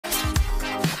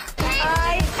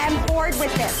bored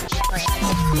with this.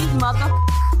 These mother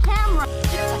camera.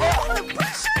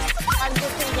 I'm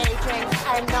disengaging.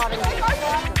 I'm not engaging.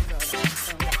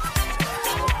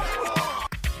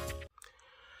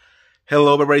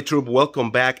 Hello, Beverly Troop.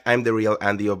 Welcome back. I'm the real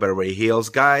Andy of Beverly Hills.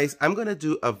 Guys, I'm going to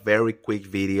do a very quick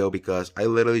video because I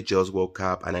literally just woke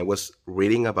up and I was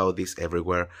reading about this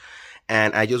everywhere.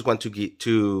 And I just want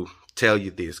to tell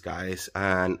you this, guys.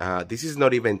 And this is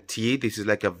not even tea. This is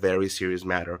like a very serious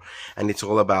matter. And it's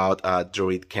all about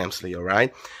Dorit Kemsley, all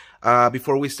right?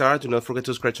 Before we start, do not forget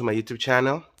to subscribe to my YouTube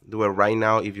channel. Do it right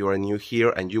now if you are new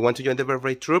here and you want to join the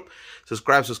Beverly Troop.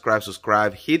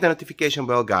 Subscribe. Hit the notification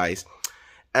bell, guys.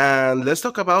 And let's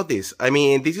talk about this. I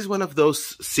mean, this is one of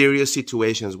those serious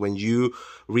situations when you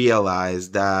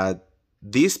realize that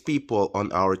these people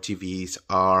on our TVs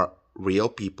are real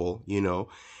people, you know,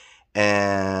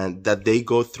 and that they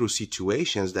go through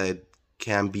situations that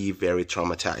can be very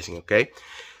traumatizing, okay?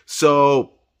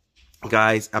 So,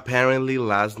 guys, apparently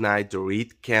last night,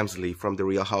 Dorit Kemsley from the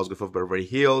Real Housewives of Beverly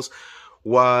Hills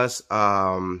was,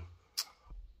 her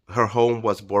home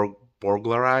was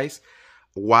burglarized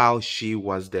while she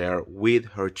was there with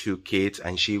her two kids,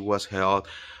 and she was held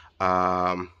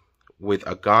with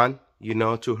a gun, you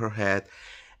know, to her head.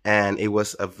 And it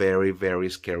was a very, very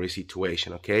scary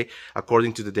situation, okay?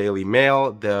 According to the Daily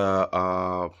Mail,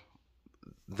 the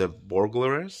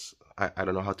burglars, I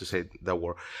don't know how to say that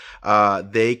word,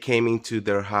 they came into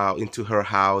her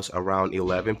house around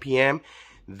 11 p.m.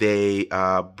 They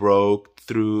broke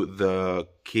through the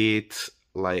kids'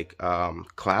 like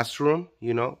classroom,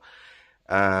 you know,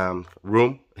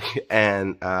 room,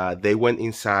 and they went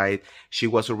inside. She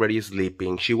was already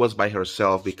sleeping. She was by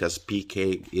herself because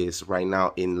PK is right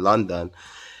now in London,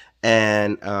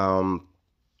 and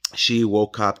she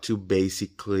woke up to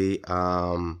basically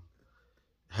her,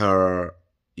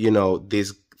 you know,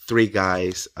 these three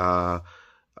guys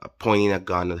pointing a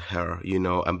gun at her, you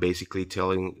know, and basically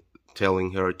telling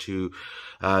her to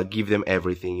give them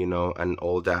everything, you know, and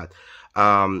all that.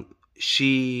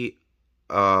 She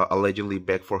allegedly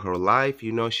begged for her life,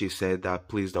 you know. She said that,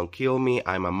 please don't kill me,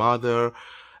 I'm a mother.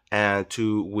 And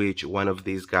to which one of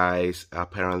these guys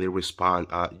apparently respond,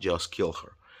 just kill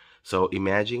her. So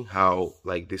imagine how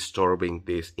like disturbing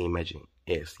this imaging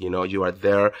is, you know. You are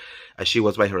there, she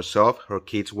was by herself, her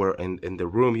kids were in the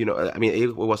room, you know. I mean,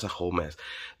 it was a whole mess.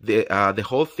 The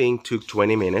whole thing took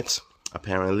 20 minutes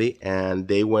apparently, and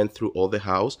they went through all the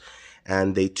house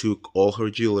and they took all her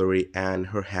jewelry and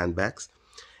her handbags.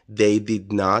 They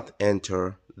did not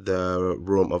enter the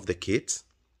room of the kids.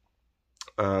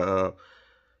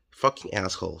 Fucking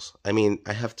assholes. I mean,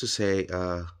 I have to say,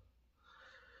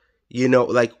 you know,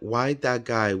 like, why that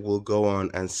guy will go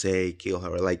on and say, kill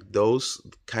her? Like, those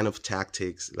kind of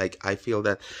tactics, like, I feel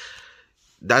that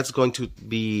that's going to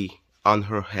be on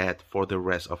her head for the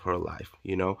rest of her life,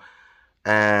 you know?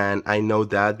 And I know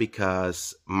that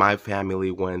because my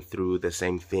family went through the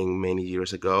same thing many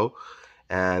years ago.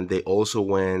 And they also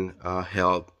went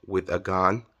held with a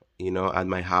gun, you know, at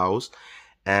my house.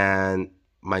 And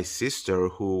my sister,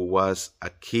 who was a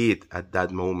kid at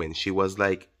that moment, she was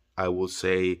like, I will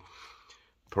say,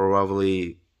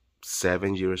 probably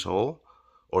 7 years old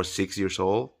or 6 years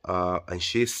old. And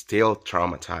she's still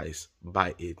traumatized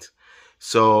by it.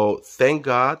 So thank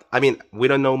God. I mean, we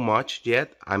don't know much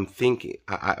yet. I'm thinking,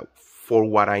 for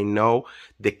what I know,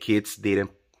 the kids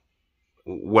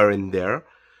weren't there.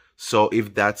 So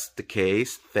if that's the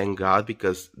case, thank God,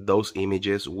 because those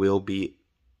images will be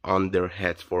on their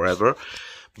heads forever.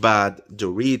 But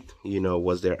Dorit, you know,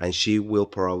 was there, and she will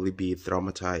probably be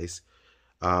traumatized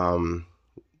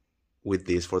with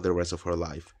this for the rest of her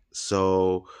life.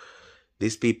 So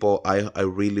these people, I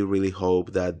really, really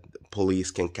hope that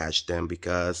police can catch them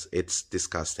because it's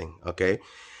disgusting, okay?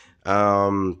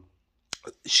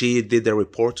 She did the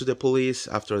report to the police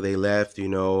after they left, you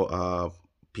know.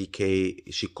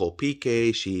 PK, she called PK,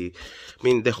 I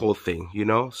mean, the whole thing, you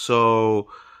know. So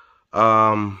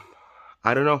I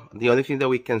don't know, the only thing that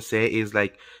we can say is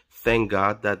like, thank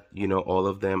God that, you know, all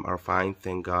of them are fine.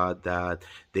 Thank God that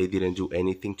they didn't do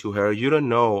anything to her. You don't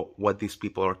know what these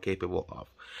people are capable of.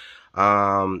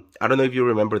 I don't know if you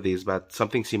remember this, but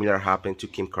something similar happened to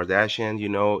Kim Kardashian. You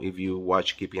know, if you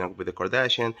watch Keeping Up with the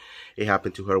Kardashian, it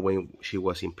happened to her when she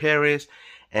was in Paris.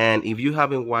 And if you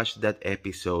haven't watched that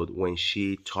episode when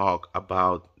she talked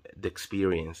about the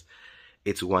experience,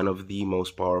 it's one of the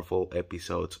most powerful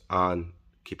episodes on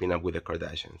Keeping Up with the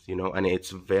Kardashians, you know, and it's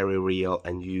very real.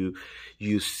 And you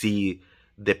see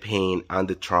the pain and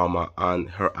the trauma on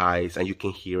her eyes, and you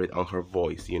can hear it on her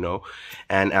voice, you know.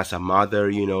 And as a mother,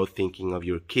 you know, thinking of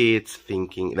your kids,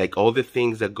 thinking like all the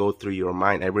things that go through your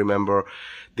mind. I remember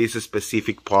this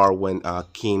specific part when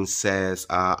Kim says,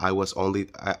 I was only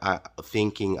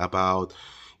thinking about,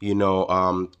 you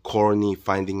know, Courtney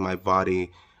finding my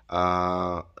body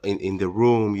in the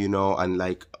room, you know, and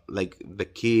like the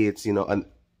kids, you know, and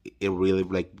it really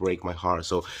like break my heart.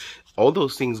 So all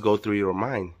those things go through your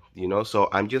mind, you know. So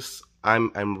I'm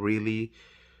really,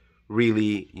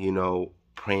 you know,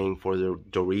 praying for the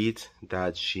Dorit,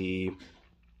 that she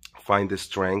find the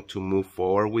strength to move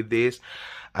forward with this.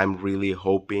 I'm really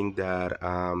hoping that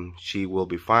she will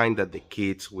be fine, that the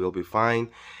kids will be fine,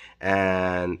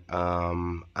 and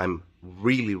I'm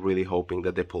really hoping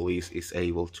that the police is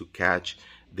able to catch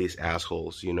these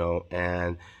assholes, you know,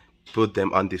 and put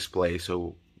them on display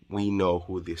so we know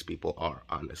who these people are,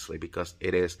 honestly, because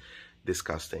it is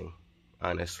disgusting,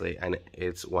 honestly, and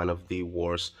it's one of the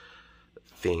worst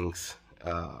things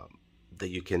that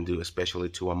you can do, especially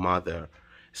to a mother,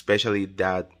 especially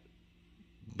that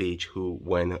bitch who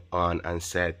went on and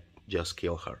said just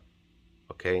kill her,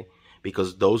 okay?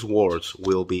 Because those words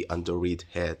will be on Dorit's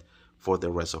head for the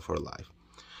rest of her life.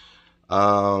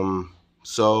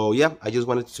 So yeah, I just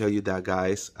wanted to tell you that,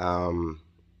 guys.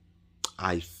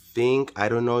 I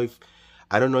don't know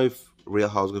if Real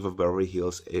Housewives of Beverly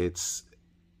Hills it's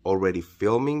already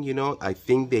filming, you know. I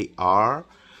think they are,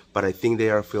 but I think they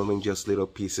are filming just little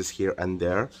pieces here and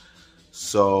there.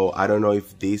 So I don't know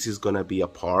if this is gonna be a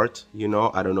part, you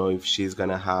know. I don't know if she's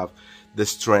gonna have the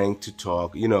strength to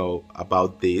talk, you know,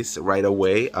 about this right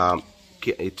away.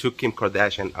 It took Kim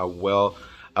Kardashian a well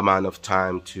amount of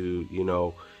time to, you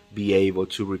know, be able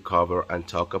to recover and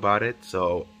talk about it.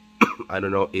 So I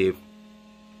don't know if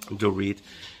Dorit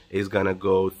is gonna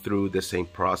go through the same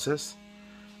process.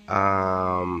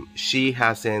 She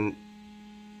hasn't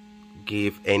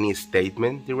give any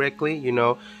statement directly, you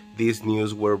know. These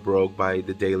news were broke by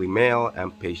the Daily Mail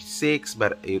and Page 6,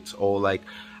 but it's all like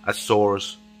a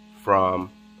source from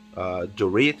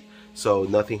Dorit, so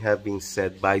nothing has been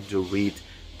said by Dorit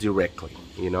directly,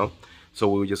 you know. So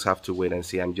we just have to wait and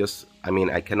see. I mean,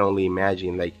 I can only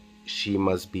imagine, like, she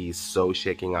must be so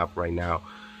shaking up right now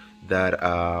that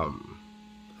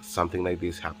something like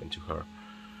this happened to her.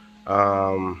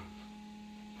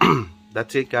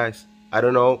 That's it, guys. I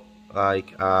don't know,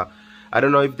 like, I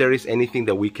don't know if there is anything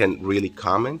that we can really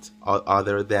comment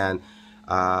other than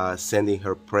sending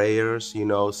her prayers, you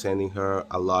know, sending her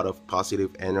a lot of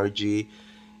positive energy,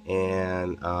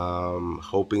 and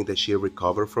hoping that she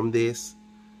recover from this.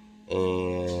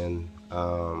 And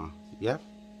yeah,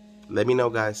 let me know,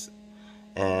 guys.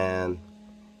 And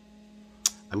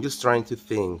I'm just trying to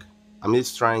think. I'm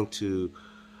just trying to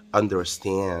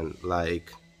understand,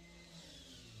 like,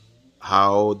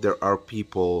 how there are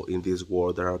people in this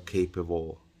world that are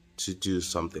capable to do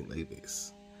something like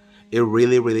this. It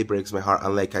really breaks my heart.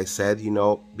 And like I said, you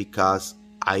know, because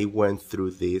I went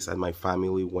through this and my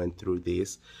family went through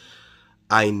this,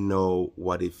 I know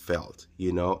what it felt,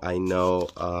 you know. I know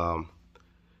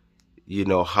you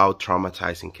know, how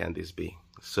traumatizing can this be.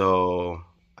 So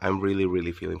I'm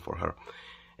really feeling for her.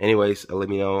 Anyways, let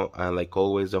me know, and like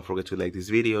always, don't forget to like this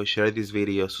video, share this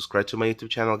video, subscribe to my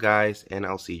YouTube channel, guys, and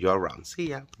I'll see you around. See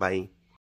ya. Bye.